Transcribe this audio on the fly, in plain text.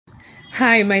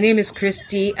Hi, my name is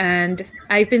Christy, and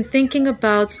I've been thinking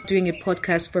about doing a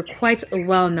podcast for quite a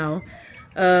while now.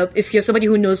 If you're somebody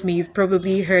who knows me, you've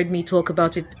probably heard me talk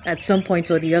about it at some point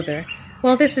or the other.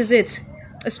 Well, this is it.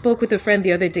 I spoke with a friend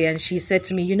the other day, and she said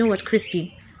to me, "You know what,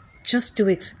 Christy? Just do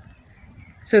it."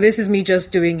 So this is me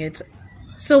just doing it.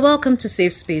 So welcome to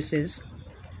Safe Spaces.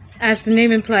 As the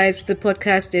name implies, the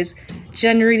podcast is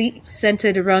generally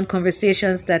centered around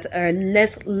conversations that are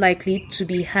less likely to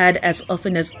be had as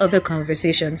often as other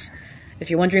conversations.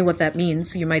 If you're wondering what that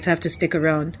means, you might have to stick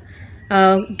around.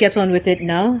 I'll get on with it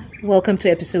now. Welcome to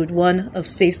episode 1 of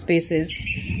Safe Spaces.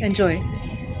 Enjoy.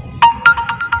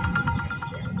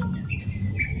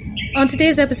 On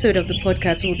today's episode of the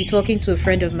podcast, we'll be talking to a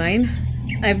friend of mine.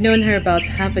 I've known her about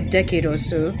half a decade or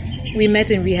so. We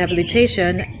met in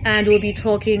rehabilitation, and we'll be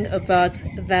talking about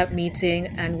that meeting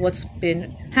and what's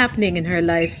been happening in her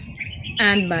life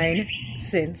and mine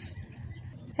since.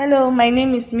 Hello, my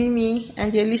name is Mimi,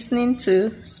 and you're listening to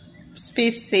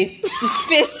Space Safe.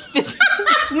 Space.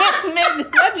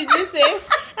 What did you say?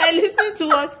 I listened to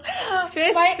what?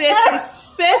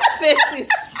 Spaces.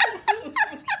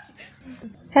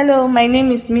 Hello, my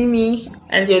name is Mimi,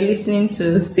 and you're listening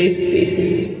to Safe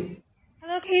Spaces.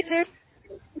 Hello, Peter.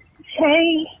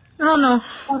 Hey. Oh, no.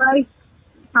 Alright.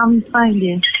 I'm fine,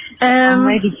 dear. I'm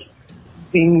ready.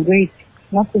 Been great.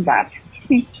 Not too bad.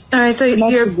 Alright, so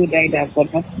Not you're too good either,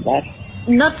 but not too bad.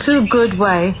 not too good.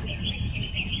 Why?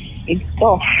 It's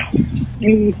tough.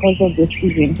 Maybe because of the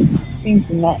season. Things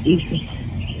are not easy.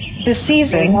 The So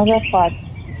season. another part.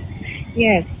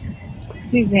 Yes.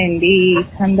 Season, the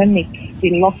pandemic,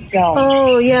 the lockdown.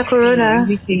 Oh, yeah, Corona.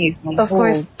 Everything is on Of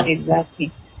course. hold. Exactly.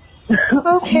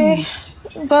 Okay.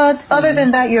 But other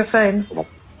than that, you're fine.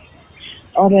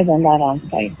 Other than that, I'm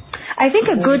fine. I think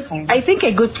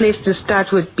a good place to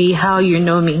start would be how you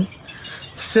know me.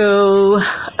 So,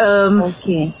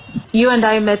 Okay. you and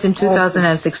I met in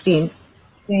 2016.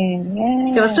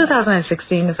 Yeah. It was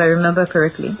 2016, if I remember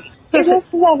correctly. It was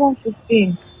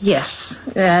 2015. Yes,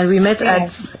 and we met at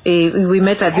the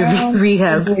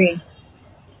rehab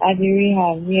At the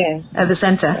rehab, yes. at the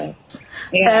center.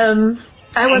 Yeah.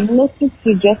 I I was. noticed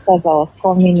you just as I was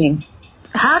coming in.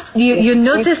 How you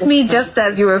noticed me just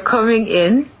as you were coming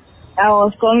in? I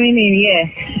was coming in, yes.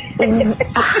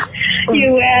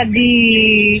 you were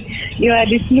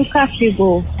the snooker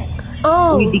table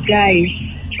Oh, with the guys.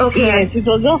 okay. Yes, it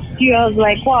was just you. I was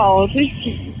like, wow, this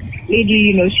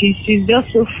lady, she's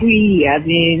just so free. I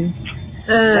mean,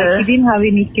 like she didn't have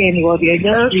any care involved. You're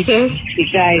just with the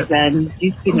guys and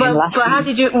just and laughing. But how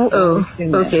did you? Oh,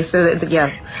 okay. So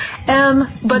yeah.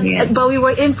 But we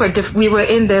were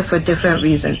in there for different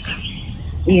reasons.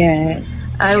 Yeah.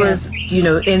 I was,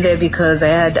 in there because I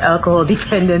had alcohol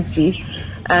dependency,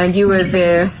 and you were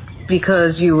there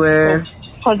because you were.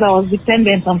 Because I was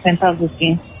dependent on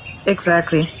pentazocine.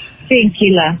 Exactly.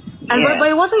 Painkiller. And but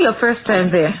it wasn't your first time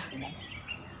there.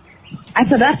 At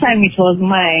that time, it was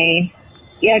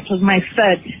my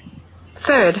third.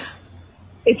 Third.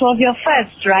 It was your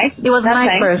first, right? It was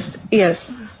my first. Yes.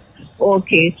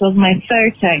 Okay, it was my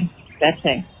third time that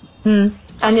time.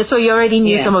 And so you already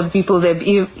knew some of the people there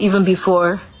even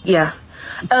before. Yeah.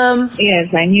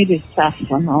 Yes, I knew the staff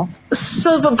and all.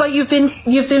 So, but you've been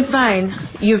fine.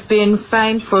 You've been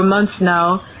fine for months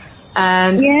now,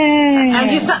 and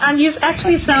you've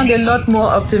actually sounded a lot more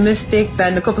optimistic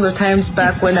than a couple of times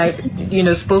back when I,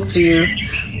 spoke to you.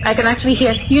 I can actually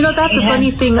hear. That's the funny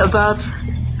thing about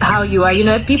how you are.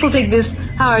 People take this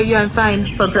 "How are you? I'm fine"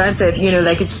 for granted.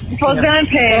 Like it's for granted.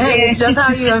 It's just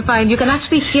 "How are you? I'm fine." You can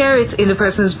actually hear it in the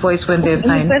person's voice when they're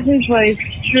fine. In the person's voice,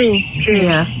 true.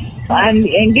 Yeah. And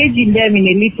engaging them in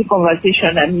a little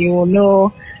conversation, and you will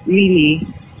know really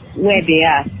where they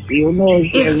are. You will know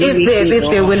if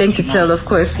they're willing to tell, of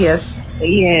course. Yes.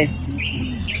 Yes.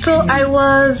 So I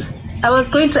was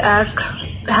going to ask,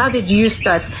 how did you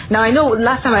start? Now I know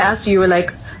last time I asked you, you were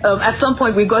like, at some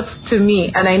point we got to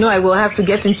me, and I know I will have to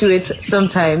get into it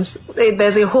sometimes.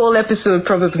 There's a whole episode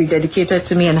probably dedicated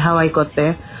to me and how I got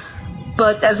there.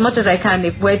 But as much as I can,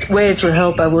 where it will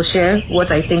help, I will share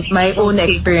what I think my own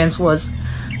experience was.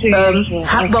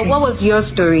 But what was your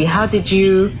story? How did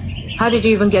you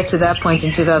even get to that point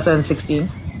in 2016?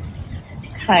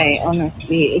 Hi,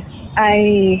 honestly,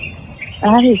 I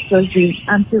had a surgery.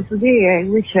 Until today, I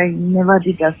wish I never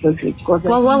did that surgery. What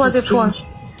was it for?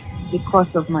 The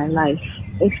course of my life.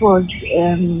 It was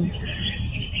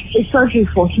a surgery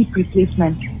for hip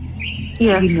replacement.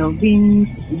 Yeah. Being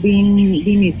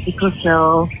a sickle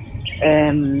cell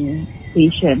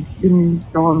patient, being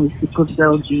someone with sickle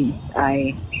cell genes,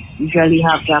 I usually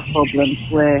have that problem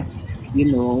where,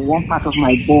 one part of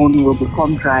my bone will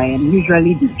become dry, and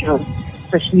usually the jaw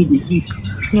especially the hip.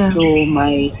 Yeah. So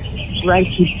my right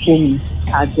hip bone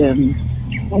had,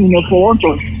 for want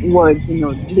of words,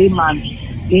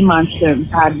 layman's terms,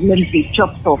 had, let me say,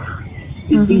 chopped off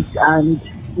the bit, and,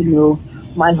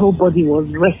 my whole body was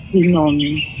resting on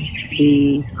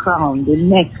the crown, the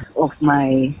neck of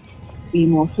my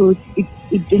femur. So it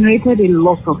generated a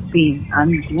lot of pain.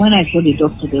 And when I saw the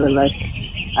doctor, they were like,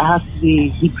 I have to do a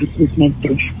hip replacement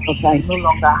because I no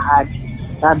longer had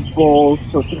that ball,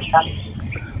 so that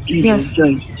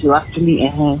joint to actually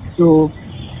so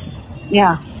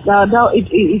yeah,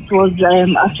 it was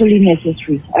actually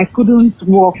necessary. I couldn't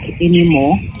walk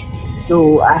anymore,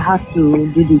 so I had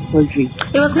to do the surgery.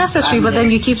 It was necessary, but then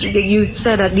you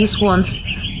said at least once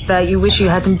that you wish you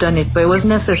hadn't done it, but it was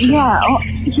necessary. Yeah,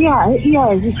 it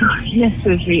was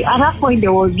necessary. At that point,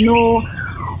 there was no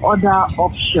other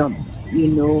option,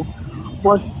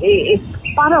 But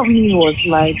part of me was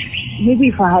like, maybe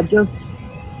if I had just,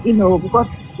 because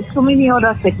so many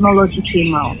other technology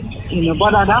came out,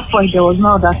 but at that point there was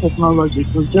no other technology.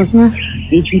 It was just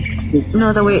no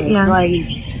other way,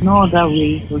 no other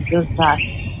way. It was just that.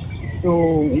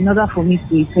 So in order for me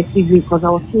to effectively, because I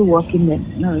was still working then,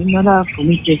 in order for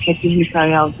me to effectively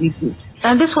carry out duties.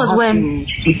 And this was when?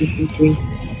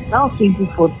 That was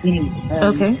 2014.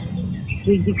 Okay.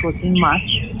 2014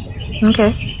 March.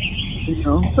 Okay.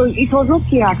 So it was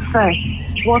okay at first.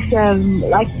 But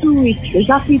like 2 weeks,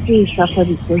 exactly 2 weeks after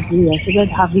the surgery, I started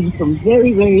having some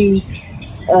very, very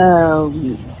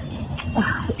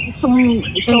some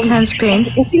intense pain.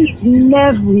 I think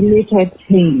nerve-related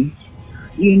pain.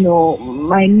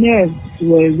 My nerves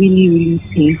were really, really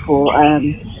painful.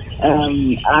 And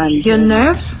your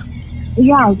nerves?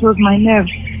 Yeah, it was my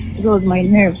nerves.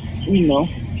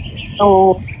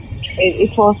 So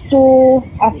it was so,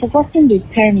 I've forgotten the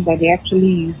term that they actually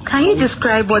used. Can you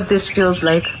describe what this feels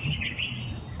like?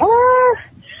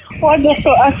 Well,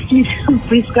 doctor asked me to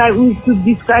describe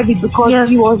it because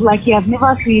he was like, he had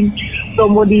never seen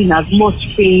somebody in as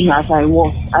much pain as I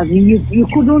was. I mean, you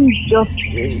couldn't just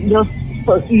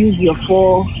use your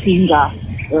forefinger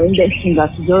or index finger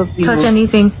to just touch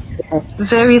anything.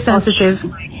 Very sensitive.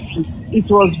 It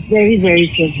was very, very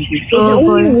sensitive. So the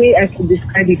only way I could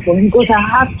describe it for him, because I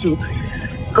had to,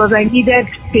 because I needed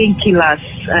painkillers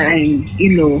and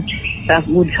that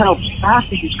would help. I had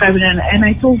to describe it, and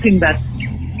I told him that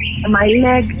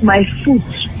my foot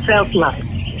felt like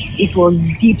it was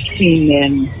dipped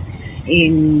in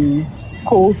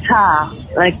coal tar,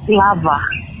 like lava.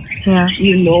 Yeah.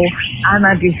 And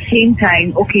at the same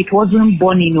time, okay, it wasn't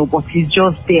burning, but it's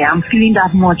just there. I'm feeling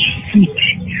that much heat.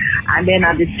 And then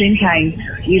at the same time,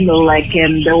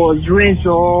 there was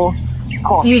razor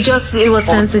cut. It was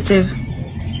sensitive.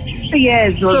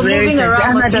 Yes, it was so very moving sensitive.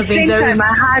 Around and at the same time,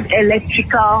 I had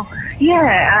electrical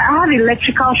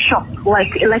shock. So, I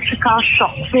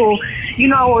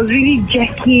was really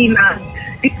jerking, and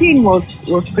the pain was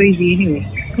crazy anyway.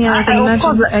 Yeah, I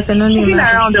can only imagine.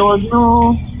 Around, there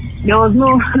was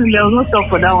no stuff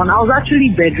for that one. I was actually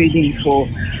bedridden for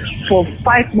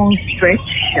 5 months stretch.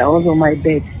 I was on my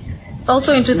bed.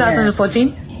 Also in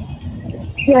 2014?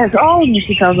 Yes, all in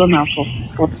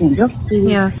 2014.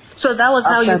 So that was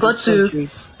how you got to...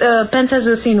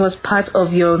 pentazocine was part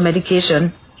of your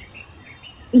medication?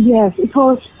 Yes, it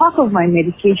was part of my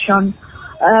medication.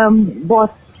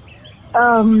 But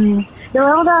there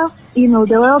were other,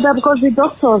 because the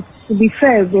doctors, to be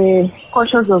fair, were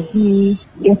cautious of me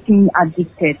getting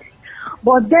addicted.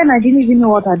 But then I didn't even know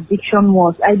what addiction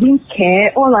was. I didn't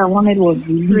care. All I wanted was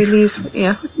relief.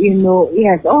 Yeah.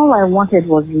 Yes, all I wanted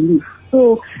was relief.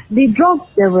 So the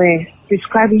drugs they were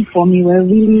prescribing for me were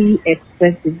really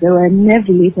expensive. They were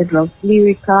nerve-related drugs,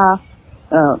 Lyrica,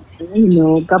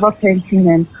 gabapentin,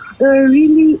 and they were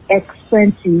really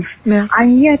expensive. Yeah.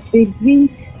 And yet they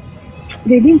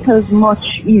didn't as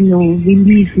much,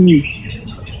 relieve me.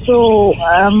 So,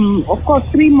 of course,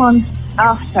 3 months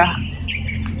after,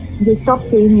 they stopped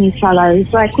paying me salary,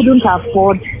 so I couldn't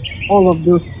afford all of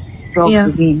those drugs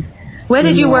again. Where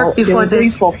did you work before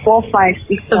this? For 4, 5,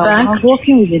 6 the bank? I was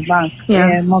working with a bank,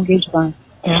 mortgage bank.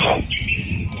 Yeah.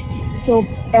 So,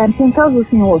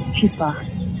 pentazocine was cheaper.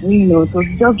 It was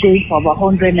just going for about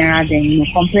 100 naira then,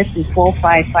 compared to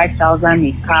 5,000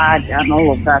 a card and all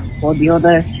of that for the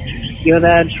other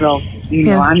drugs,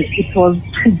 and it was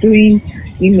doing,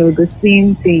 the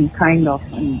same thing kind of.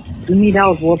 And to me, that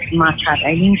was what mattered.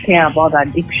 I didn't care about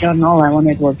addiction. All I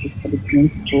wanted was just for the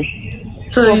principle.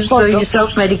 So you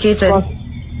self-medicated?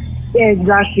 Yeah,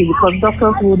 exactly, because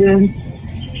doctors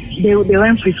they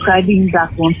weren't prescribing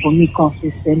that one for me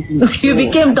consistently. You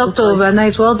became doctor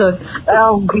overnight. Well done.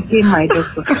 I became my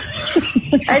doctor.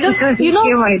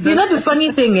 The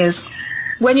funny thing is,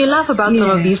 when you laugh about some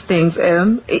of these things,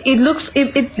 it looks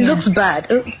bad.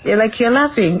 Like you're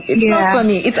laughing. It's not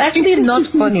funny. It's actually not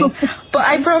funny. But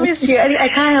I promise you, I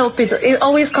can't help it. It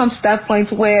always comes to that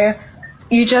point where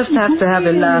you just have to have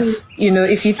a laugh. You know,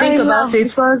 if you think about it.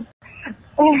 Because,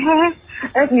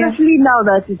 especially now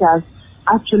that it has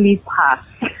actually passed.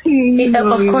 Of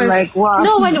course. Like, wow.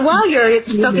 No, while you're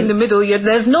stuck in the middle,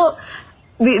 there's no...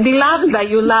 The laughs that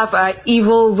you laugh are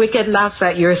evil, wicked laughs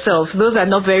at yourself. Those are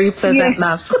not very pleasant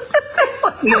laughs.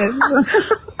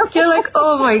 You're like,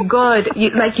 oh my God.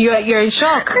 You're in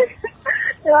shock.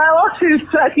 I was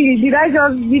exactly. Did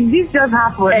this just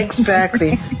happen?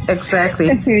 Exactly.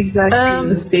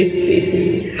 The safe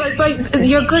spaces. But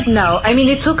you're good now. I mean,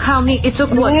 it took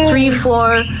what,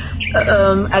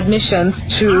 3-4 admissions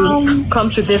to come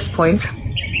to this point.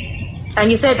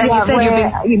 And you said you've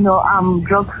been, I'm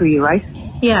drug free, right?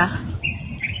 Yeah.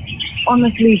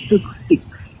 Honestly, it took 6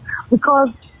 because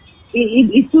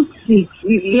it took 6.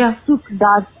 It took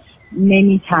that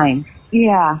many times.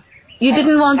 Yeah. You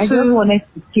didn't want to. I just wanted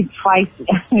to keep fighting.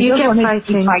 You kept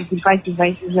fighting. I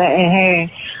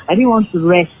didn't want to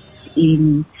rest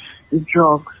in the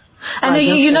drugs. And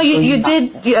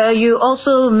you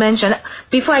also mentioned,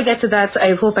 before I get to that,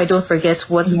 I hope I don't forget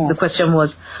what the question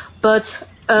was. But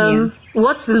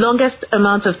what's the longest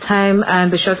amount of time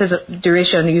and the shortest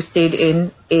duration you stayed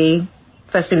in a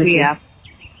facility? Yeah.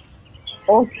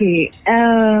 Okay.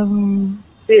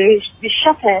 The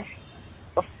shortest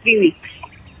was 3 weeks.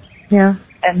 Yeah.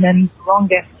 And then the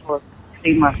longest was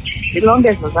 3 months. The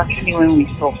longest was actually when we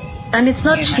saw. And it's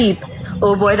not cheap.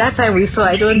 Oh boy, that time we saw,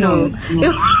 I don't know.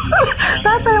 No.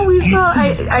 That time we saw,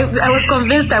 I was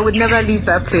convinced I would never leave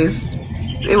that place.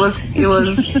 It was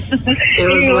weird.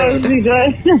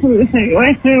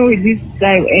 When will this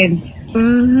time end?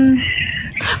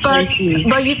 But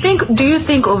do you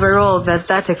think overall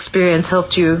that experience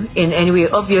helped you in any way?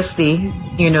 Obviously,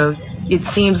 it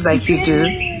seems like you do.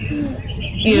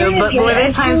 But were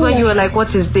there times when you were like,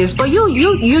 what is this? But you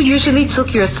usually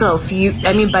took yourself.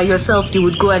 By yourself, you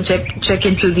would go and check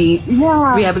into the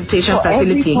rehabilitation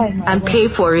facility and pay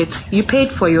for it. You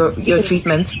paid for your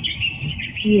treatment.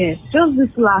 Yes, just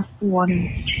this last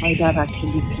one, my dad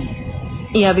actually paid.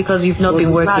 Yeah, because you've not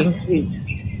been working.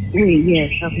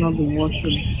 Yes, I've not been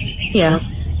working. Yeah.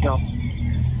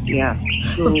 Yeah.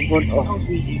 So, but all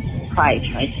the 5,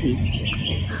 I think.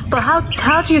 But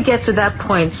how do you get to that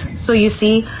point? So you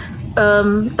see, a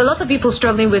lot of people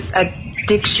struggling with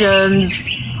addictions,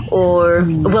 or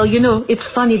it's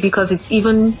funny because it's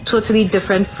even totally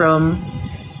different from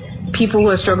people who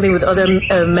are struggling with other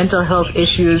mental health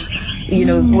issues.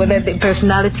 Whether they're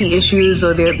personality issues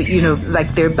or they're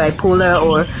they're bipolar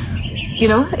or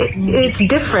it's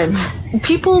different.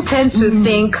 People tend to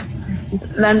think,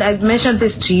 and I mentioned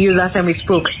this to you last time we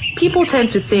spoke, people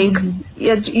tend to think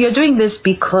you're doing this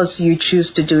because you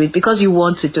choose to do it, because you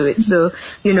want to do it. So,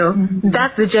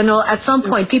 that's the general, at some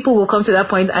point people will come to that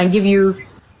point and give you,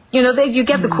 you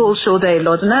get the cold shoulder a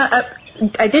lot. And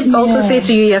I did also say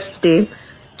to you yesterday,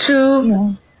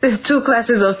 two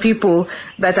classes of people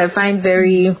that I find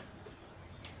very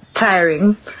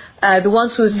tiring. The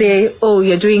ones who say, oh,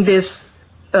 you're doing this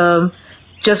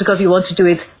just because you want to do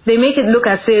it. They make it look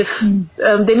as if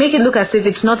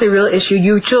it's not a real issue.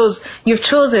 You've chosen to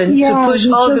push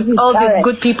all the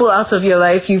good people out of your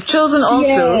life. You've chosen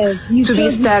also to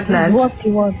be stagnant. What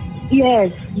you want.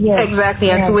 Yes.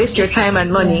 Exactly, and to waste your time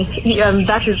and money.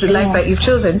 That is the life that you've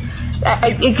chosen.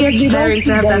 It gets tiring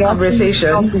to have that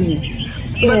conversation.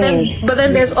 But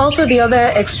then there's also the other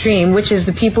extreme, which is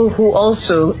the people who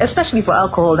also, especially for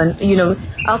alcohol, and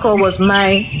alcohol was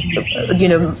my,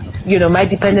 my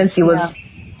dependency was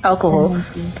alcohol.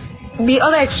 The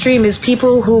other extreme is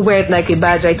people who wear it like a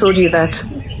badge. I told you that,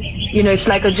 it's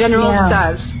like a general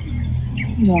stance.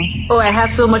 Yeah. Oh, I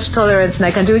have so much tolerance and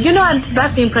I can do it. And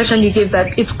that's the impression you give,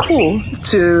 that it's cool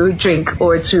to drink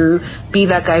or to be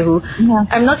that guy who... Yeah.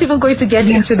 I'm not even going to get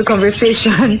into the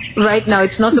conversation right now.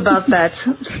 It's not about that.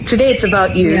 Today it's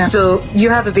about you. Yeah. So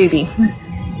you have a baby.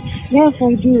 Yes,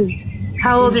 I do.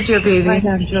 How old is your baby?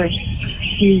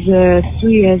 She's 2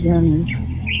 years and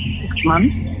 6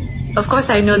 months. Of course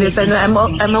I know this. I know.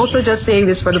 I'm also just saying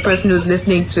this for the person who's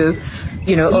listening to,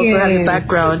 also have a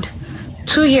background.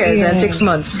 2 years and 6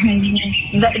 months.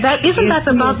 That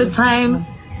about the time.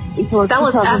 It was that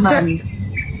was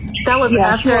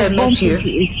after I met you.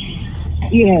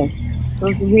 Yes, it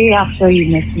was way after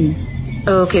you met me.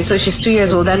 Okay, so she's 2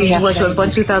 years old. That is what she was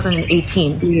born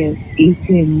 2018. Yes,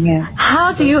 18. Yeah.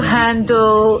 How do you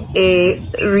handle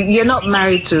you're not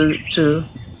married to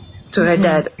her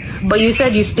dad, but you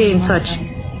said you stay in touch.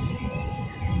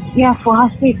 Yeah, for her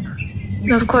sake.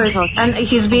 Of course. And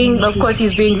he's being,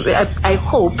 I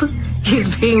hope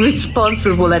he's being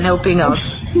responsible and helping out.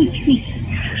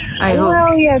 I hope.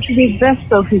 Well, yeah, to the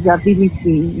best of his ability.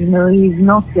 He's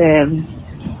not,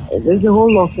 there's a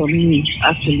whole lot on me,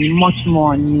 actually, much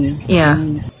more on me. Yeah.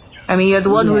 I mean, you're the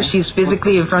one who she's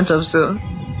physically in front of, so.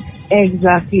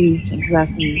 Exactly.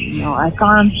 I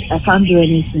can't do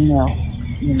anything else.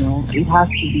 It has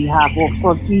to be her. But of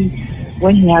course,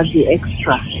 when he has the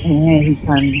extra, he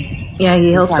can. Yeah,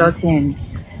 he helps out.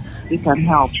 He can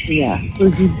help. Yeah. So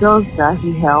he does that.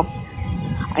 He helps.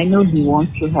 I know he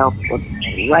wants to help, but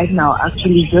right now,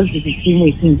 actually, just the same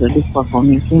way things are difficult for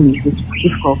me, things is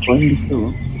difficult for him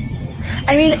too.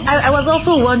 I mean, I was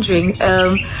also wondering.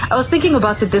 I was thinking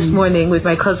about it this morning with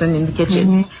my cousin in the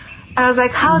kitchen. I was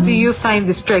like, how do you find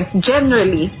the strength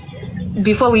generally?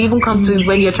 Before we even come to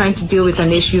when you're trying to deal with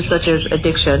an issue such as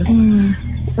addiction,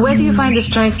 where do you find the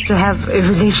strength to have a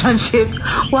relationship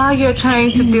while you're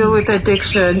trying to deal with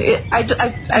addiction?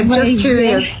 I'm just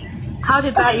curious. How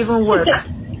did that even work?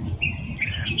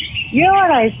 You know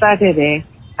what I started there?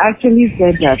 I actually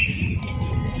said that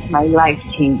my life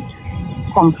changed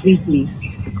completely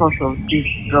because of this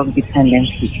drug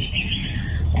dependency.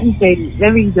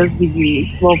 Let me just give you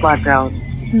a small background.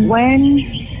 When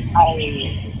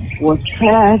I was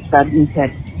first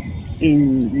admitted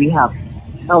in rehab,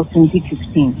 that was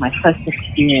 2015, my first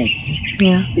experience.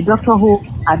 Yeah. The doctor who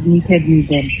admitted me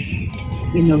then,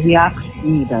 he asked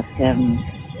me that,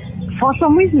 for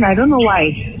some reason, I don't know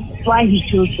why he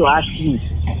chose to ask me.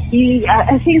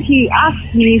 I think he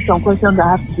asked me some questions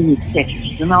that had to do with sex.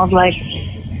 And I was like,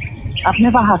 I've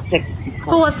never had sex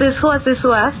before. Who was this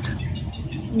who asked?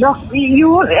 I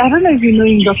don't know if you know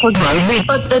him, Dr.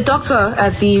 A doctor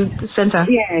at the center?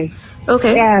 Yes.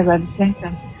 Okay. Yes, at the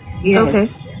center. Yes. Okay.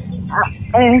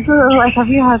 So, like, have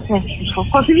you had sex before?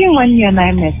 Because even when you and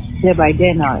I met, there by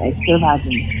then, I still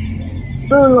hadn't.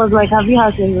 So it was like, have you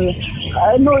had sex?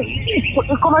 No,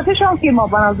 the conversation came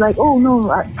up and I was like, oh no,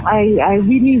 I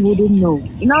really wouldn't know.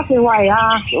 You know, say, why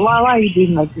are you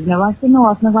doing like this? I said, no,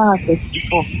 I've never had sex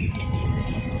before.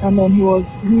 And then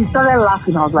he started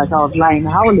laughing. I was like, I was lying.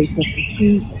 How will a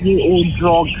 33-year-old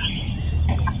drug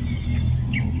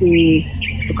say?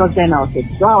 Because then I was like,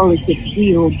 how will a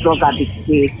 33-year-old drug addict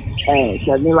say she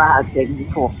has never had sex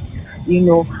before?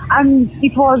 And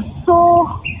it was so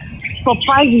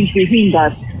surprising to him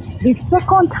that the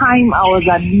second time I was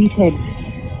admitted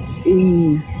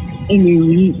in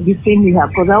the same rehab,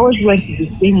 because I always went to the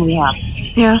same rehab.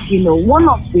 Yeah. One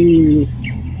of the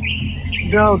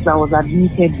girls that was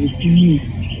admitted with me,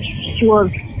 she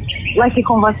was like a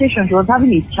conversation. She was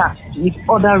having a chat with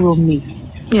other roommates.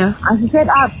 Yeah. And she said,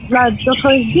 like, Dr.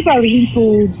 Giba even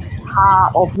told her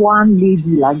of one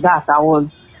lady like that. I was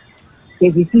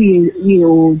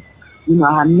 32-year-old,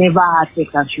 I had never had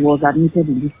sex and she was admitted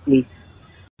in this place.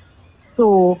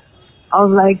 So I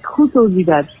was like, who told you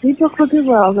that? They talked to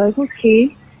her. I was like,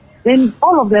 okay. Then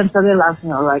all of them started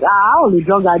laughing. I was like, how the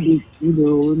drug addict,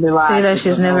 never say that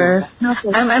she's never.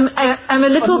 I'm a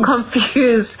little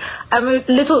confused. I'm a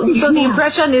little. So the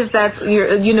impression is that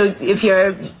if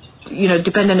you're,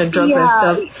 dependent on drugs and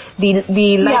stuff,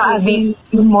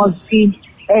 you must be.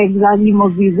 Exactly, you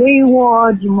must be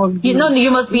wayward, you must be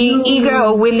eager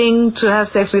or willing to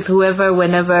have sex with whoever,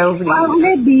 whenever.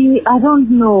 Maybe, I don't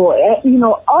know.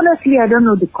 Honestly, I don't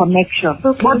know the connection.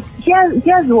 Okay. But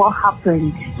here's what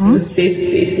happened. The safe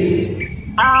spaces.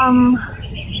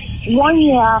 1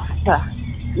 year after,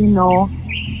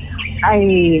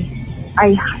 I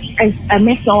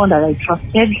met someone that I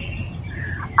trusted,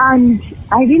 and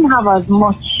I didn't have as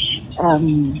much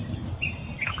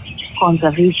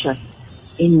conservation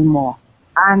anymore.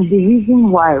 And the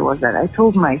reason why was that I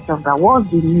told myself that was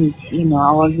the need,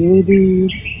 I was really...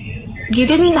 You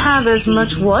didn't have as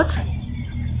much what?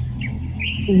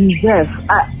 Reserve.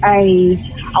 I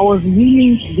was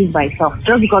willing to give myself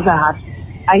just because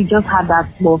I just had that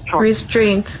small trust.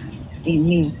 Restraint. In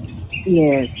me.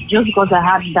 Yes. Just because I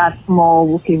had that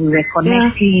small, okay, we were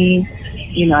connecting,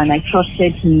 and I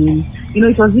trusted him.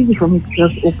 It was easy for me to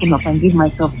just open up and give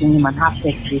myself to him and have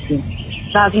sex with him.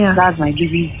 That's my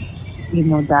baby,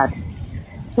 dad.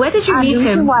 Where did you meet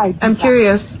him? I'm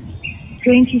curious.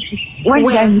 2016. When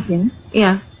did I meet him?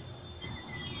 Yeah.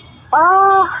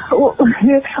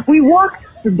 We worked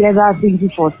together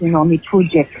 2014 on a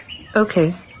project.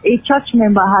 Okay. A church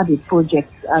member had a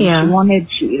project and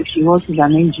she worked with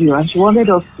an NGO and she wanted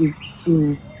us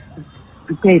to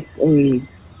prepare a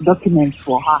document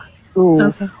for her.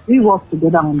 So we worked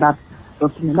together on that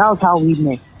document. That was how we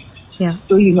met. Yeah.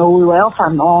 So, we were off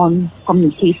and on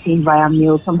communicating via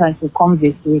mail. Sometimes we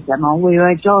conversate and all. We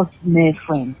were just mere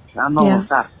friends and all of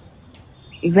that.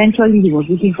 eventually he was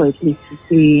looking for a place to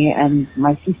stay, and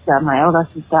my other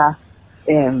sister,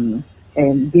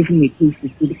 gave him a place to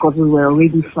stay because we were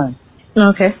already friends.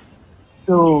 Okay.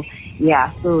 So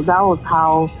so that was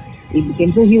how it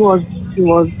became. So he was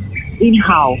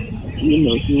in-house,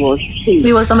 he was safe.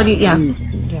 He was somebody,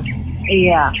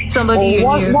 Yeah. Somebody you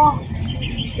knew.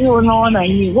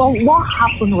 What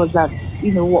happened was that,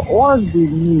 what was the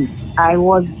need? I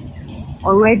was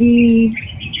already,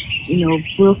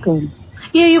 broken.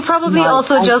 Yeah, you probably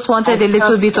also just wanted a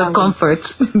little bit of comfort.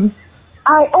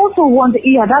 I also wanted,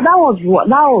 that was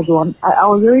one. I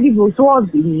was already broken. So what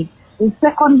was the need? And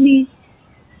secondly,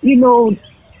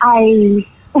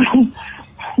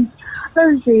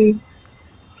 let's say,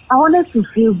 I wanted to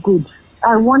feel good.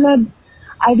 I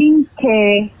didn't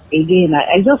care again.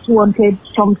 I just wanted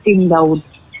something that would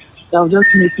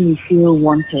just make me feel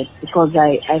wanted, because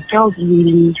I felt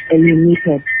really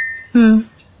alienated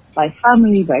by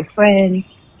family, by friends,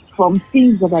 from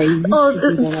things that I used to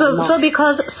do.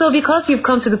 So because you've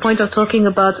come to the point of talking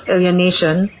about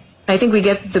alienation, I think we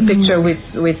get the picture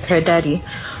with her daddy.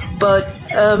 But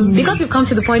because you've come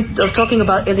to the point of talking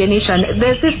about alienation,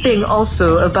 there's this thing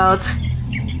also about,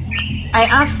 I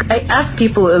ask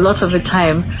people a lot of the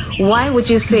time, why would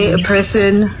you say a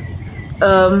person,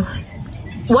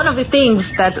 one of the things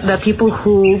that people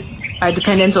who are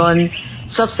dependent on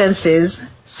substances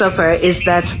suffer is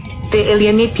that they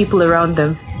alienate people around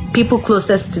them, people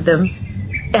closest to them.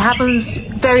 It happens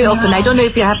very often. I don't know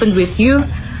if it happened with you,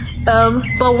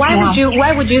 but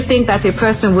why would you think that a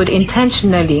person would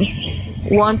intentionally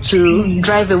want to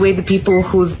drive away the people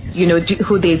who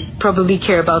they probably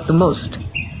care about the most?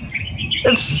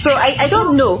 So I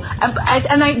don't know.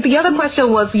 The other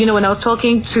question was, when I was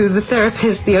talking to the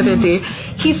therapist the other day,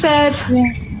 he said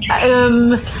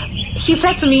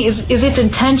to me, is it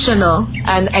intentional?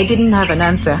 And I didn't have an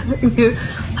answer.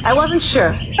 I wasn't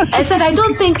sure. I said, I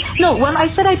don't think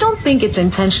it's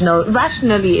intentional.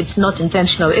 Rationally, it's not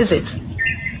intentional, is it?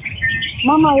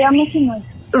 Mama, you're making noise.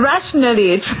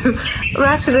 Rationally,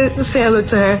 say hello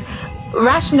to her.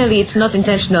 Rationally, it's not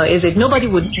intentional, is it? Nobody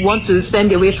would want to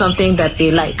send away something that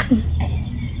they like.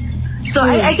 So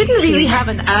I didn't really have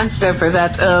an answer for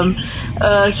that.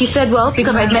 He said, well,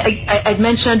 because I'd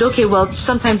mentioned, okay, well,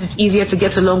 sometimes it's easier to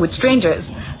get along with strangers.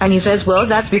 And he says, well,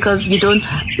 that's because you don't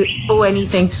owe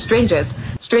anything to strangers.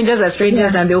 Strangers are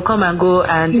strangers, and they'll come and go,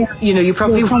 and you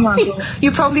probably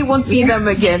won't see them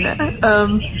again.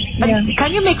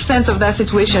 Can you make sense of that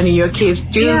situation in your case?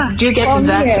 Do you get to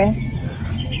that?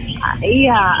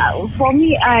 For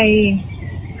me, I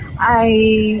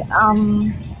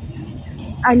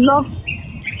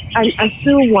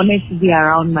still wanted to be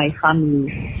around my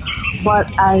family, but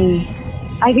I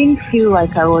didn't feel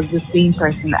like I was the same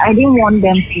person. I didn't want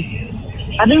to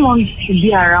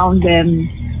be around them,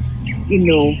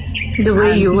 the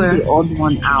way you were, the odd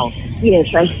one out.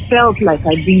 Yes, I felt like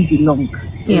I didn't belong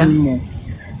anymore.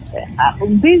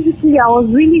 Basically, I was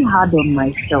really hard on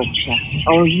myself.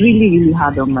 I was really, really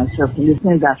hard on myself, in the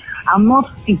sense that I'm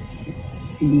not fit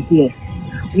to be here.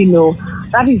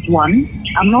 That is one.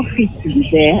 I'm not fit to be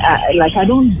there. I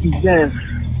don't deserve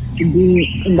to be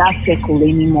in that circle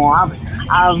anymore.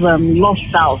 I've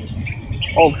lost out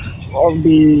of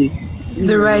the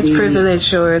right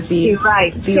privilege, or the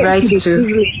right to be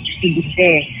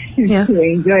there, to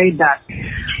enjoy that.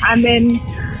 And then,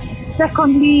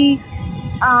 secondly,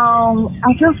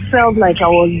 I just felt like I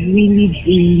was really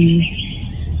being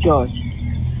judged,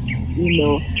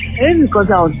 maybe because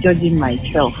I was judging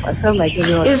myself. I felt like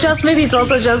everyone... maybe it's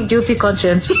also just guilty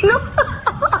conscience,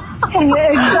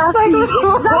 Exactly.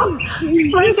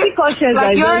 Guilty conscience.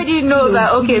 Like you already know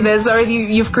that, okay,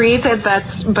 you've created that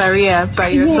barrier by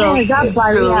yourself. Yeah, that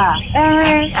barrier.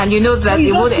 And you know that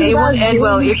it won't end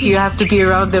well if you have to be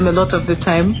around them a lot of the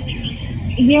time.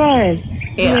 Yes.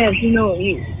 Yeah.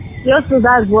 Yes, just so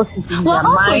that's what it is. Well,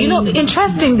 also,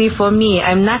 interestingly for me,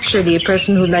 I'm naturally a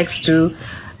person who likes to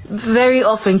very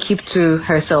often keep to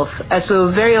herself. So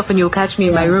very often you'll catch me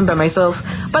in my room by myself.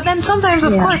 But then sometimes,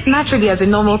 of course, naturally as a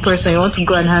normal person, you want to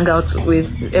go and hang out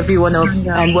with everyone else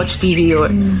and watch TV or,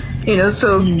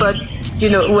 but,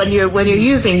 when you're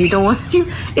using, you don't want to,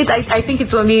 I think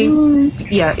it's only,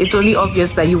 it's only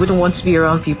obvious that you wouldn't want to be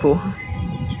around people.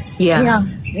 Yeah.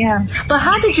 But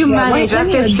how did you manage when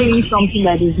you're doing something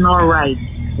that is not right?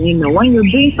 When you're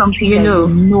doing something that you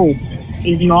know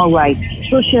is not right,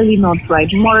 socially not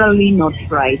right, morally not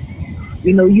right,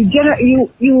 it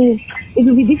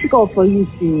will be difficult for you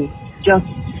to just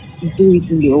do it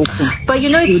in the open. But you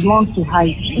want to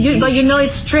hide. But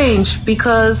it's strange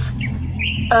because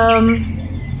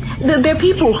there are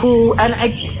people who, and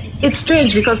it's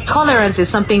strange because tolerance is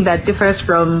something that differs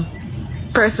from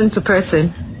person to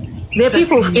person. There are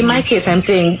people, in my case, I'm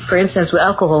saying, for instance, with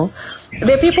alcohol,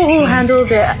 there are people who handle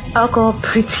their alcohol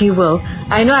pretty well.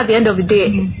 I know at the end of the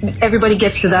day, everybody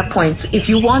gets to that point. If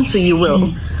you want to, you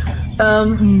will.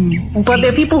 But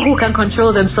there are people who can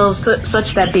control themselves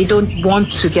such that they don't want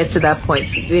to get to that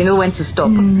point. They know when to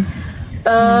stop.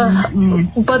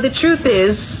 But the truth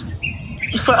is,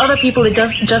 for other people, it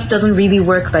just doesn't really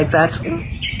work like that.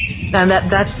 And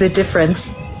that's the difference.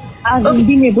 As in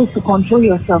being able to control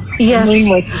yourself. Yes.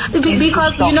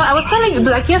 Because, I was telling you,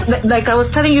 like I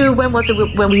was telling you when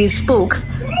we spoke,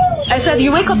 I said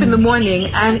you wake up in the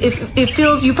morning and it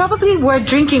feels, you probably were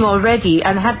drinking already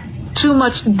and had too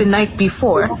much the night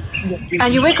before.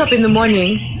 And you wake up in the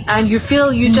morning and you just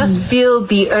feel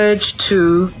the urge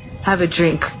to have a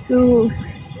drink.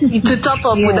 To top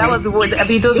up, that was the word. I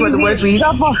mean, those were the words we. In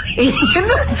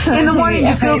the morning,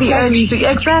 you feel the urge to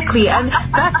exactly, and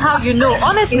that's how you know.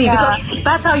 Honestly, because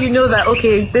that's how you know that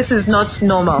this is not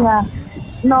normal. Yeah,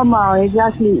 normal,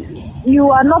 exactly. You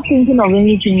are not thinking of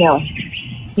anything else.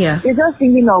 Yeah, you're just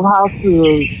thinking of how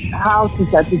to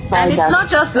satisfy and it's that. not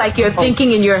just like you're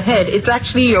thinking in your head. It's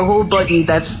actually your whole body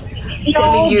that's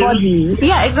telling you. Body.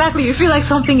 Yeah, exactly. You feel like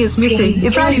something is missing.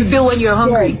 It's how you feel when you're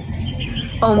hungry. Yes.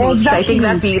 Almost. Exactly.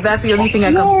 I think that's the only thing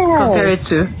I can compare it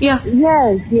to. Yeah.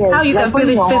 Yes. How you can feel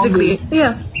it physically.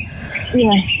 Yeah.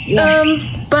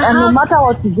 But and no matter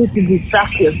what you do to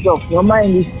distract yourself, your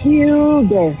mind is still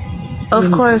there.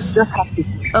 Of course. Just have to.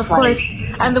 Of course.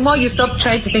 And the more you stop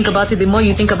trying to think about it, the more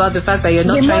you think about the fact that you're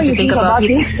not trying to think about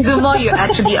it, the more you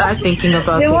actually are thinking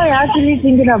about it. The more you're actually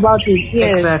thinking about it.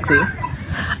 Yes. Exactly.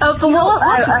 But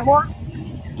I want.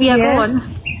 Yeah, go on.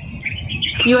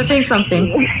 You were saying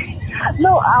something.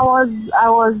 No, I was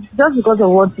just because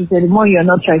of what you said. The more you're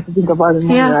not trying to think about it, the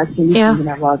more you're actually thinking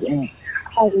about it.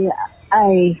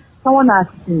 Someone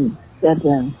asked me that,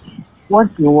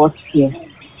 what's your worst fear?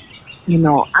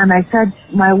 And I said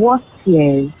my worst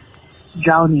fear is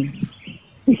drowning.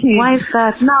 Why is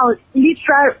that? Now,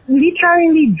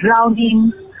 literally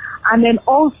drowning, and then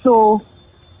also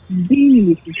being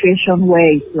in a situation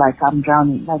where it's like I'm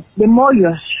drowning. Like the more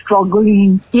you're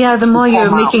struggling, the more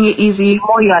you're making it easy, the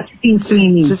more you're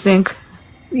thinking to think.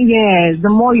 Yes, the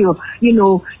more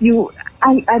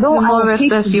I don't the more I hate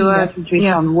to be in a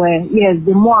situation where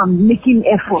the more I'm making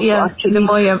effort to actually the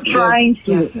more you're trying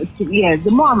the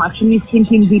more I'm actually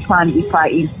thinking deeper and deeper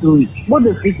into it. Both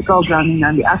the physical drowning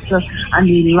and the actual and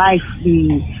the life,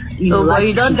 but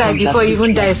you don't die before you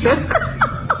even die, sir.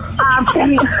 I'm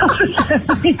telling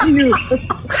you.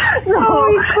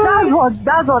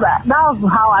 That's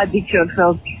how addiction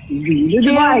felt to me.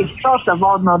 The more I thought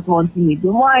about not wanting it,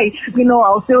 the more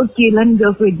I'll say, okay, let me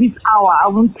just wait this hour, I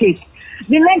won't take.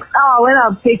 The next hour when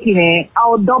I'm taking it,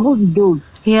 I'll double the dose.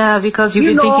 Yeah, because you've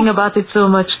been thinking about it so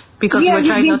much. Because we're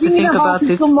trying not to think about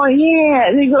it. So much.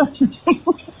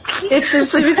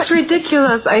 It's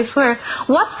ridiculous, I swear.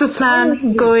 What's the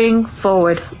plan going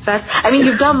forward?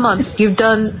 You've done months. You've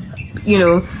done,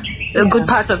 a good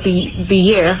part of the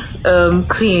year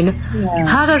clean. Yeah.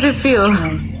 How does it feel?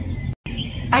 Yeah.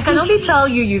 I can only tell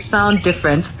you sound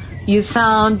different. You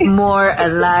sound more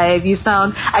alive.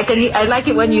 I like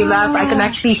it when you laugh. I can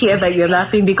actually hear that you're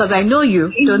laughing because I know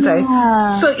you, don't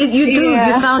I? So you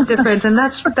sound different, and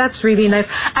that's really nice.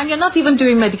 And you're not even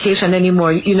doing medication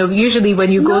anymore. Usually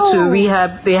when you go to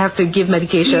rehab, they have to give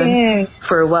medication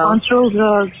for a while. Control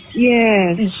drugs.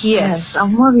 Yes.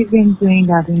 I'm not even doing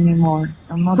that anymore.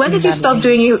 When did you stop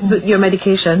doing your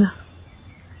medication?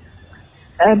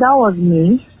 That was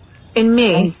May. In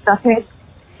May?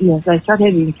 I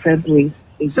started in February.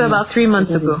 So about 3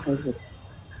 months ago.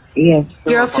 Yes. So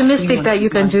you're optimistic that you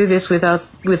can do this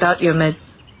without your meds?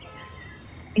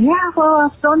 Yeah, well,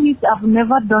 I've done it. I've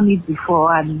never done it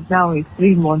before, and now it's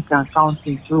 3 months and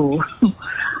counting. So,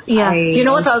 you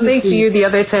know what I was saying to you the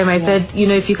other time? I said,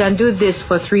 if you can do this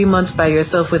for 3 months by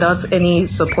yourself without any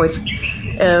support,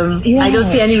 I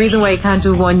don't see any reason why you can't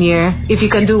do 1 year. If you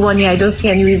can do 1 year, I don't see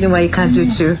any reason why you can't do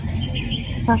 2.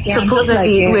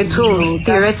 Supposedly, we're told,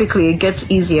 theoretically, it gets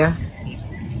easier.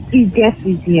 It gets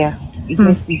easier. It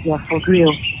gets easier for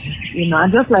real.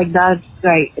 And just like that,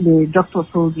 the doctor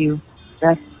told you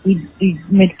that the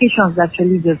medications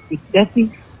actually just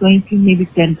 30, 20, maybe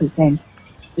 10%.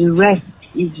 The rest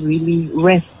is really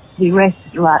the rest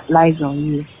lies on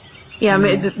you. Yeah,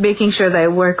 making sure that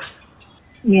it works.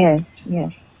 Yes.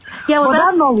 Yeah, but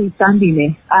that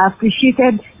notwithstanding, I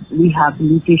appreciated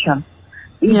rehabilitation.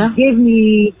 It gave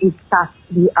me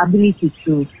the ability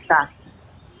to start.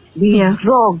 The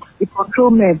drugs, the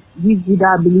control meds gives you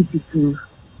the ability to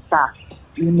start.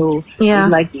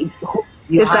 It's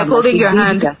like holding your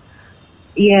hand.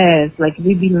 Yes, like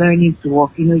maybe learning to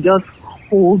walk. Just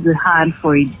hold the hand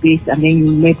for a bit and then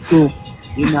you let go.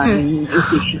 You know, and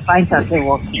if she finds herself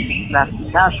walking,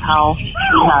 that's how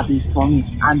rehab is for me.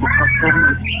 And the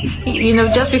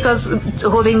performance. Just because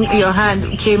holding your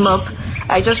hand came up,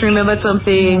 I just remembered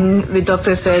something the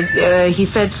doctor said. He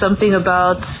said something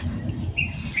about,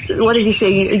 what did he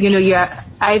say? You're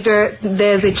either,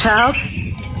 there's a child,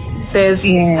 there's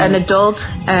an adult,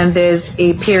 and there's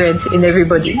a parent in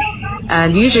everybody.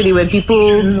 And usually when people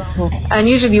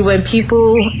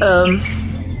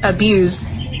abuse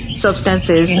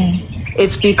substances,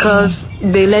 it's because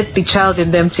they let the child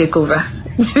in them take over.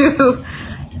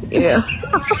 Yeah.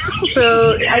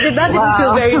 So that didn't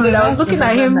feel very good. I was looking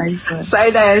at him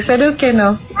side eye. I said, okay,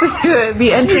 no,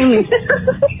 be entering me.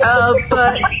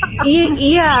 But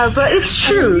it's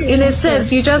true. In a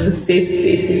sense, you just safe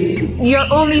spaces.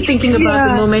 You're only thinking about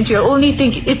the moment. You're only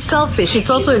thinking. It's selfish. It's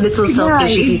also a little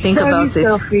selfish if you think about it.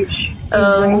 Selfish.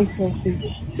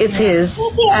 It's his,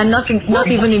 and not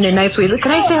even in a nice way.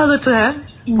 Can I say hello to her?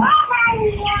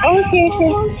 Okay.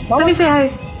 Let me say hi.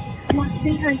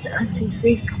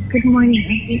 Good morning,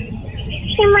 Auntie.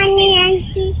 Good morning,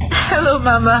 Auntie. Hello,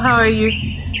 Mama. How are you?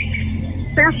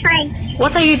 I'm fine.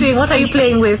 What are you doing? What are you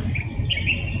playing with?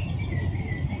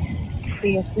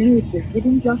 We are playing with the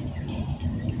building blocks.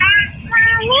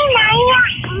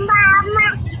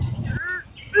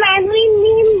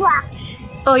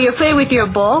 Oh, you're playing with your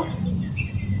ball?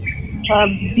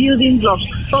 Building blocks.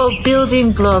 Oh,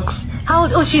 building blocks. How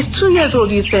old? Oh, she's 2 years old,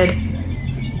 you said?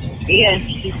 Yes,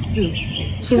 she's 2.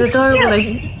 She's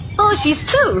adorable. Oh, she's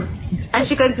 2. And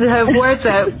her words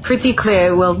are pretty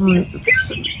clear. Well,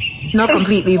 not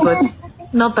completely, but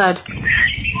not bad.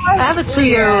 I have a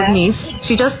 2-year-old niece.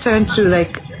 She just turned 2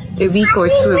 like a week or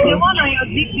 2 ago. The one on your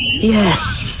DP? Yes.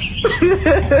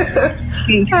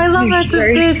 I love her to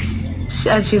bits.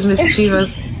 And she's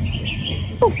mischievous.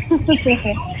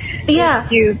 Yeah.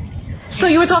 So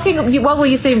you were talking, what were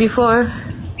you saying before,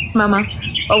 Mama?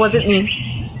 Or was it me?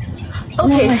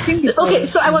 Okay.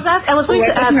 So I was going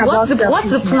to ask, what's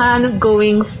the plan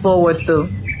going forward though?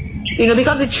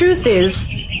 Because the truth is,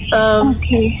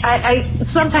 I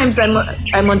sometimes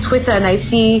I'm on Twitter and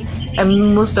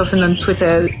I'm most often on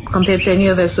Twitter compared to any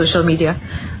other social media.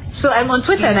 So I'm on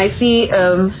Twitter and I see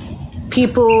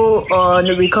people on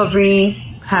the recovery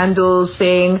handles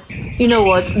saying, you know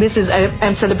what,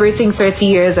 I'm celebrating 30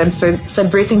 years, I'm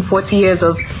celebrating 40 years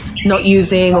of not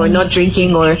using or not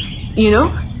drinking or,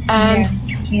 and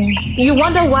you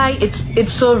wonder why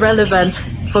it's so relevant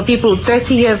for people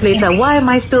 30 years later. Why am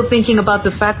I still thinking about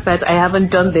the fact that I haven't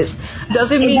done this? Does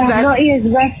it mean that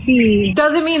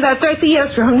 30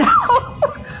 years from now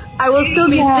I will still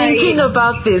be thinking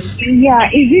about this? Yeah,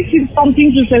 is this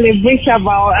something to celebrate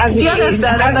about? Do you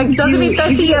understand? Doesn't mean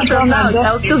 30 years from now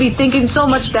I'll still be thinking so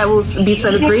much that I will be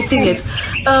celebrating it.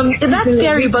 That's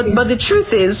scary, but the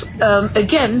truth is,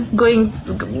 again, going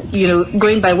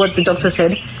by what the doctor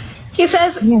said, he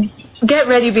says, get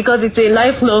ready because it's a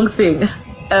lifelong thing.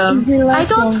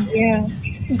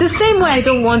 The same way I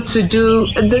don't want to do,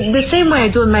 the same way I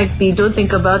don't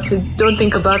think about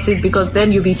it because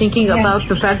then you'll be thinking about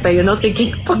the fact that you're not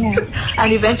thinking about it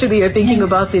and eventually you're thinking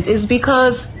about it, is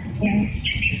because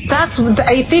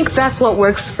I think that's what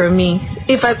works for me.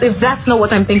 If that's not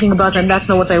what I'm thinking about and that's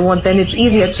not what I want, then it's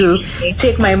easier to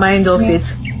take my mind off it.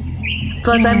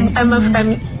 But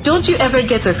don't you ever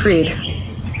get afraid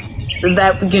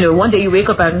that, one day you wake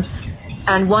up and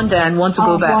wonder and want to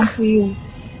go back?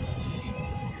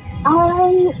 I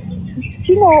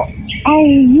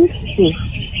used to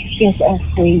get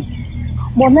afraid.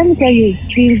 But let me tell you,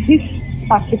 in this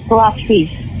particular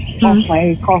phase of my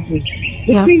recovery,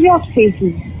 the previous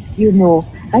phases,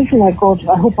 I feel like, God,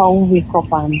 I hope I won't wake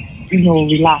up and,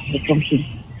 relax or something.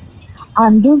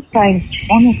 And those times,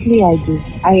 honestly, I do.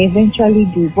 I eventually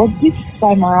do. But this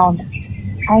time around,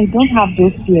 I don't have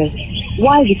those fears.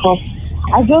 Why? Because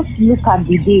I just look at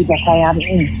the day that I am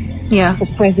in, the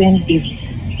present day.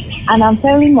 And I'm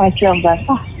telling myself that,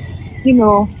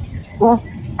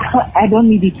 I don't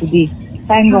need it today.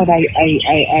 Thank God I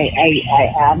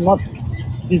am not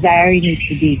desiring it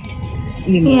today.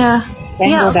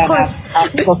 Thank God that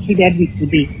I've considered it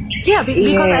today. Yeah,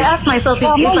 because I ask myself, if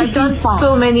I've done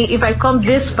if I've come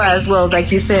this far as well,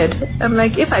 like you said, I'm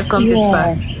like, if I've come this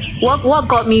far, what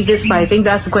got me this far? I think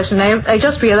that's the question. I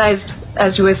just realized,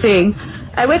 as you were saying,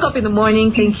 I wake up in the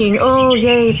morning thinking, oh,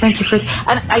 yay, thank you for it.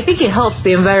 And I think it helps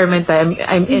the environment that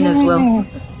I'm in as well.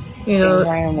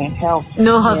 Environment helps.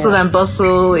 No hustle and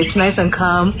bustle. It's nice and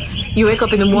calm. You wake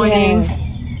up in the morning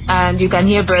and you can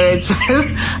hear birds.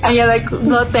 And you're like,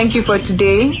 Lord, thank you for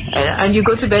today. And you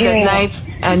go to bed at night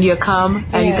and you're calm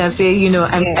and you can say,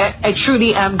 I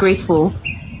truly am grateful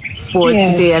for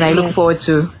today, and I look forward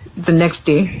to the next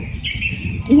day.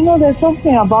 There's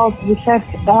something about the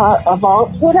fact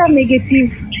about whether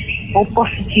negative or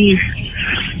positive,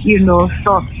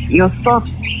 thoughts. Your thoughts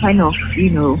kind of,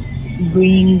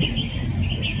 bring,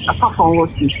 apart from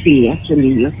what you say,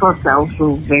 actually, your thoughts are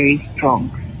also very strong.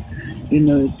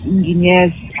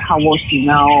 Engineers are what you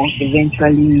now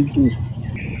eventually do.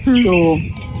 So,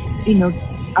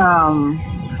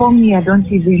 for me, I don't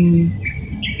even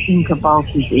think about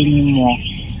it anymore.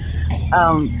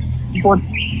 But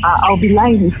I'll be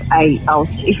lying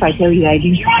if I tell you I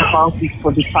didn't think about it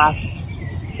for the past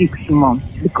 6 months,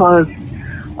 because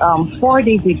 4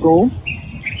 days ago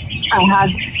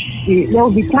there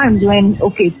will be times when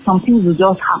some things will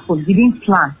just happen. We didn't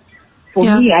plan. For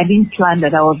me, I didn't plan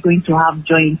that I was going to have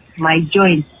joints. My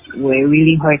joints were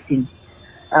really hurting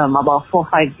about 4 or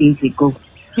 5 days ago.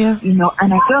 Yeah.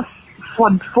 And I just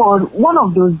for one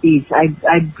of those days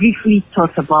I briefly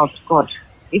thought about God.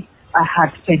 I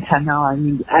had spent an hour,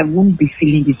 I wouldn't be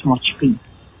feeling this much pain,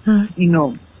 and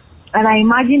I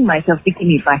imagined myself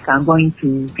taking it back and going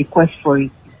to request for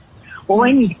it. But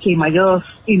when it came, I just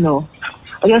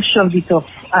shoved it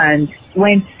off and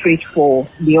went straight for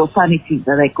the alternative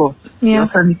that I got, the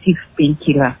alternative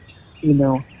painkiller,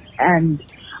 and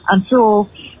so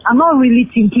I'm not really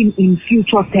thinking in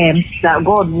future terms that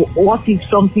God, what if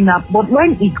something happens? But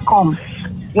when it comes,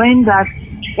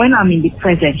 when I'm in the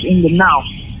present, in the now,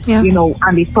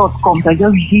 and the thought comes, I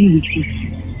just deal with it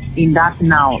in that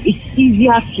now. It's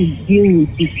easier to deal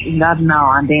with it in that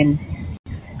now, and then.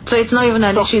 So it's not even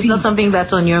an issue. It's not something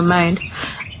that's on your mind.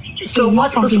 So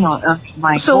what's something on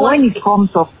mind? So when it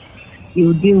comes up,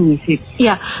 you deal with it.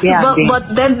 Yeah.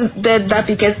 But then that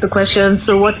begets the question.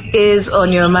 So what is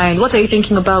on your mind? What are you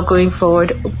thinking about going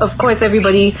forward? Of course,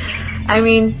 everybody.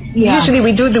 Usually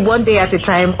we do the one day at a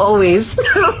time, always.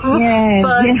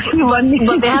 But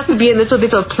there has to be a little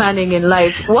bit of planning in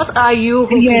life. What are you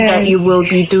hoping that you will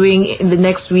be doing in the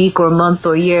next week or month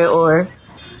or year, or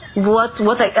what?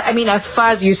 As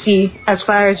far as you see, as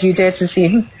far as you dare to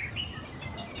see.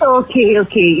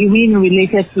 Okay. You mean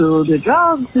related to the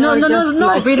drugs? No.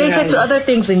 Related to other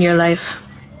things in your life.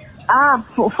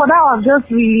 For that, I was just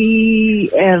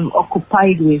really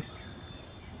occupied with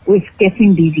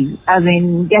getting busy, as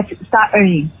in start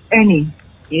earning,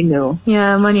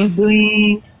 Yeah, money.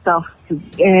 Doing stuff to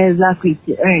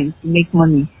earn, to make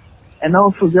money, and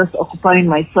also just occupying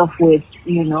myself with,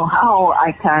 how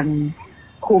I can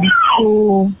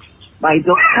homeschool my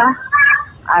daughter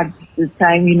at the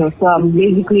time, so I'm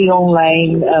basically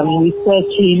online,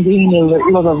 researching, doing a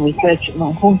lot of research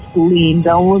on homeschooling,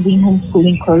 downloading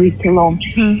homeschooling curriculum.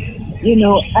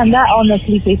 And that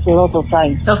honestly takes a lot of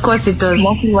time. Of course it does.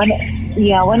 Mostly when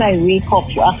I wake up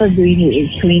after doing a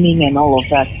cleaning and all of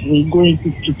that, we go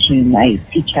into kitchen, I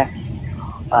teach her,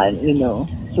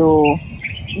 so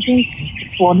I think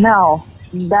for now,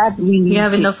 that really... You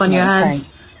have enough on your hands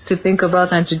to think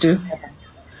about and to do.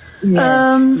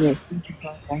 Yes.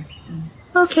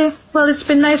 Okay, well, it's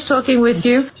been nice talking with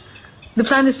you. The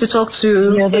plan is to talk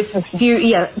to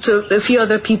a few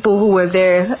other people who were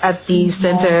there at the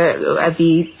center, at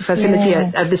the facility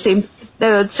at the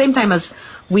same time as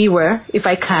we were, if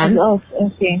I can.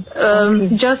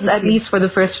 Just at least for the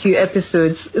first few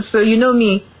episodes. So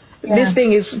me, this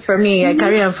thing is for me. I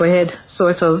carry on for head,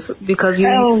 sort of, because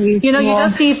you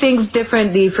just see things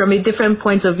differently from a different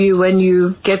point of view when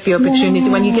you get the opportunity.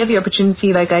 When you get the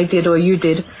opportunity, like I did or you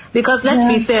did, because let's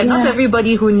be fair, not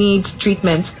everybody who needs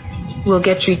treatment will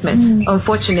get treatment,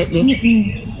 unfortunately.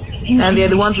 And they're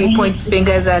the ones we point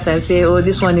fingers at and say, oh,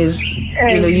 this one is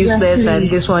useless, and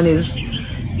this one is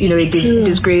a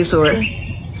disgrace, or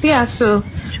so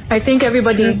I think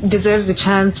everybody deserves a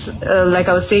chance. Like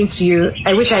I was saying to you,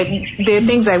 there are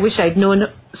things I wish I'd known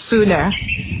sooner.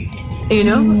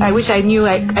 I wish I knew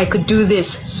I could do this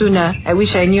sooner. I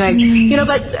wish I knew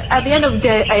but at the end of the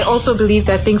day, I also believe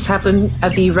that things happen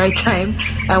at the right time,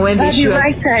 and when they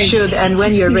should, and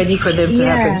when you're ready for them to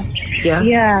happen.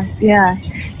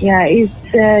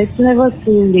 It's never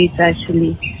too late,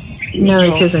 actually. No,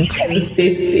 it isn't. The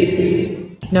safe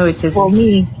spaces. No, it isn't. For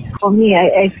me,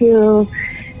 I feel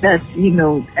that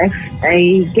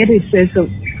I get a sense of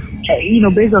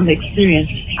based on the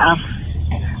experience,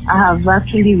 I have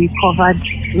actually recovered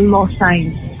lost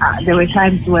time. There were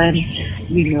times when,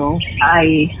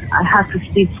 I had to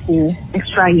stay school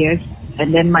extra years,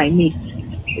 and then my mates,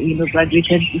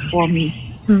 graduated before me.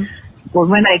 But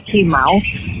when I came out,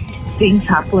 things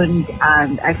happened,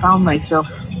 and I found myself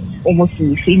almost in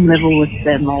the same level with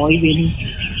them, or even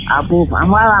above.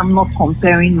 And while I'm not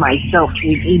comparing myself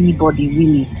with anybody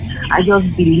really, I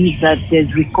just believe that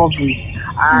there's recovery.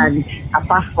 And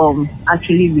apart from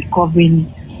actually recovering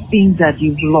things that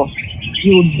you've lost,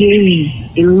 you're gaining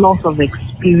a lot of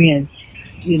experience,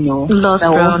 that will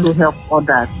also help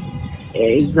others.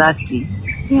 Exactly.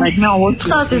 Yeah. Like now,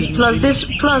 plus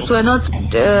we're not,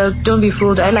 don't be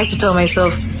fooled. I like to tell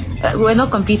myself, we're not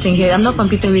competing here. I'm not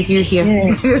competing with you here.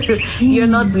 Yeah. You're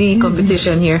not the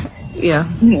competition here. Yeah.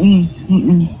 Yeah.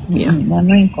 We're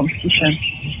not in competition.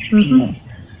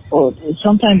 Or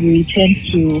sometimes we tend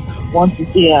to want to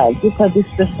say, look at this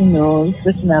person, this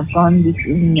person have done this,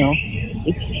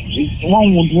 It's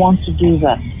one would want to do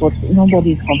that, but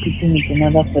nobody is competing with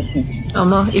another person.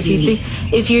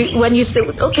 When you say,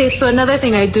 okay, so another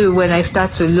thing I do when I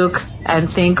start to look and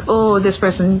think, oh, this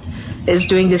person is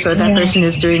doing this or that person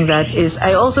is doing that, is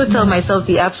I also tell myself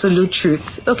the absolute truth.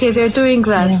 Okay, they're doing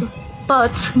that,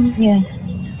 but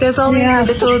there's always a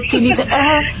little teeny,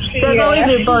 there's always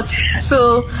a but.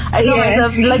 So I tell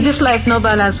myself, like, this life's no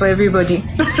balance for everybody.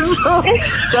 So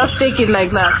just take it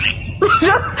like that.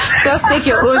 Just take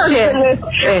your own share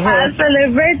and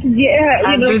celebrate,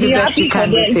 and do the best you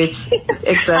can with it.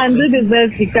 Exactly. And do the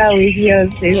best you can with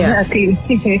yours. Exactly.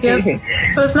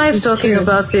 It was nice talking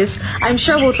about this. I'm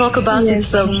sure we'll talk about it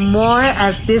some more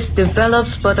as this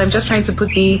develops, but I'm just trying to put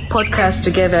the podcast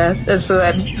together. So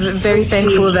I'm very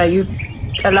thankful that you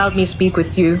allowed me to speak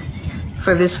with you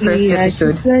for this first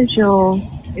episode. It's a pleasure.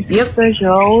 It's a pleasure.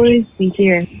 I'll always be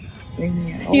here.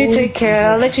 You take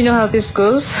care. I'll let you know how this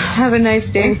goes. Have a nice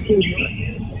day.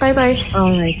 Bye-bye.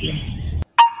 All right.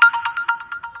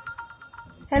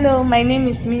 Hello, my name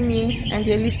is Mimi, and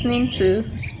you're listening to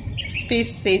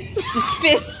Space Safe.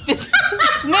 Space.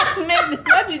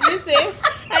 What did you say?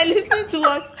 I listened to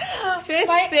what?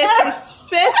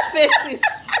 Spaces.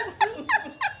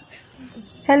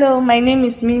 Hello, my name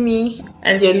is Mimi,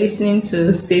 and you're listening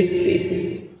to Safe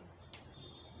Spaces.